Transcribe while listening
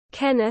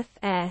Kenneth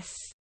S.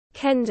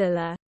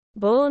 Kendler,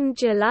 born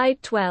July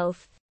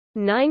 12,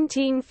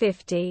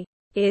 1950,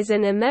 is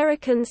an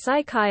American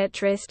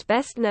psychiatrist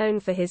best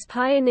known for his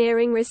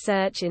pioneering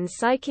research in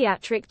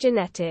psychiatric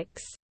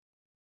genetics,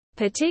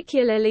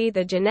 particularly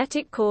the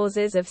genetic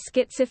causes of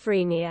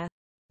schizophrenia.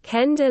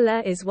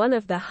 Kendler is one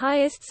of the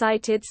highest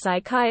cited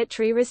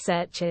psychiatry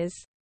researchers.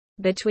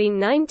 Between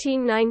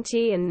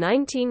 1990 and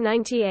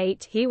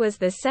 1998 he was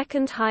the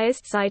second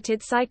highest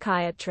cited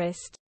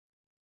psychiatrist.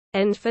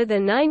 And for the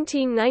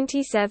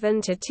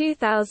 1997 to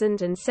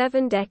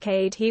 2007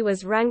 decade he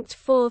was ranked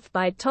fourth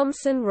by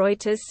Thomson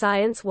Reuters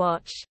Science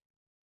Watch.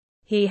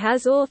 He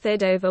has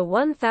authored over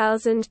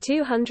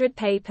 1,200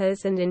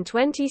 papers, and in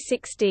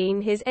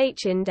 2016 his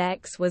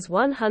H-index was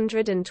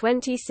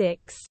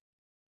 126.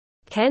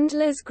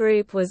 Kendler's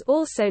group was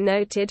also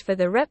noted for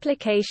the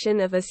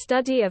replication of a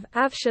study of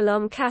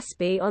Avshalom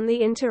Caspi on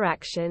the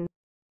interaction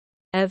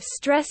of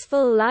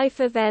stressful life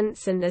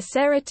events and the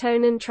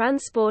serotonin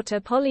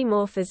transporter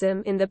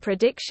polymorphism in the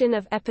prediction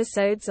of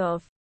episodes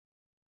of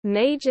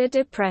major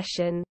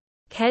depression.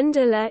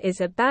 Kendler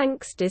is a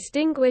Banks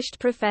Distinguished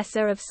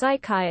Professor of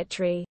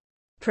Psychiatry,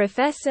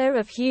 Professor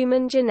of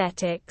Human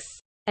Genetics,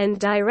 and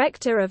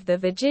Director of the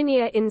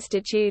Virginia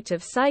Institute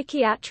of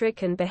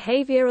Psychiatric and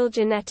Behavioral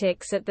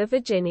Genetics at the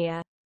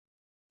Virginia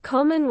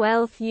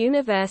Commonwealth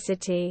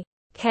University.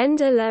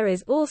 Kendler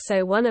is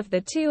also one of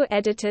the two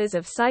editors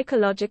of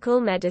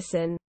Psychological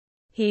Medicine.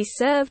 He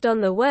served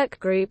on the work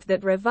group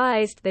that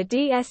revised the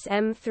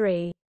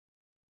DSM-III,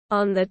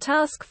 on the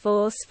task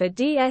force for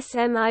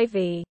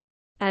DSM-IV,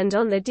 and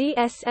on the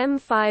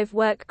DSM-V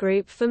work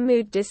group for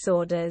mood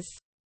disorders.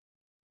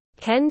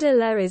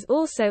 Kendler is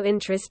also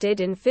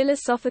interested in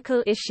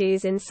philosophical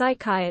issues in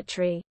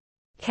psychiatry.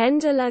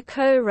 Kendler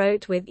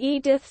co-wrote with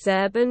Edith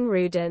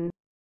Zerben-Rudin,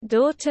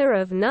 daughter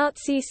of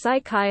Nazi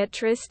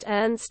psychiatrist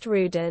Ernst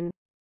Rudin,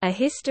 a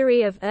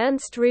history of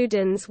Ernst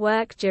Rudin's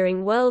work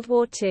during World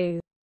War II.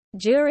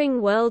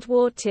 During World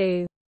War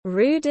II,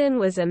 Rudin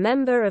was a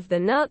member of the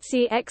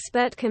Nazi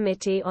Expert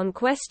Committee on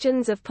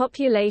Questions of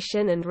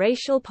Population and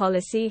Racial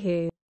Policy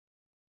who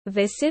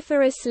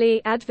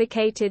vociferously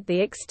advocated the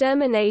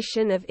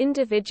extermination of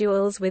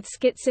individuals with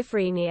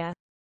schizophrenia.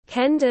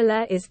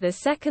 Kendler is the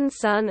second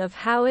son of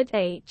Howard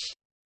H.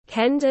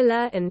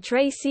 Kendler and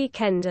Tracy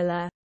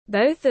Kendler,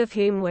 both of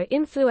whom were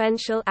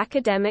influential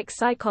academic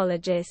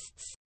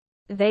psychologists.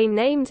 They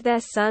named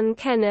their son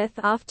Kenneth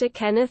after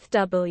Kenneth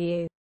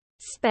W.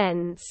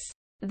 Spence,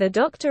 the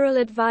doctoral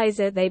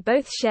advisor they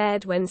both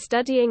shared when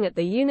studying at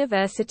the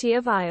University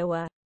of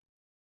Iowa.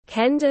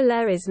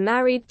 Kendler is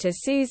married to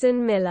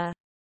Susan Miller,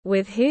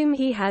 with whom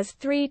he has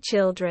 3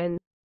 children.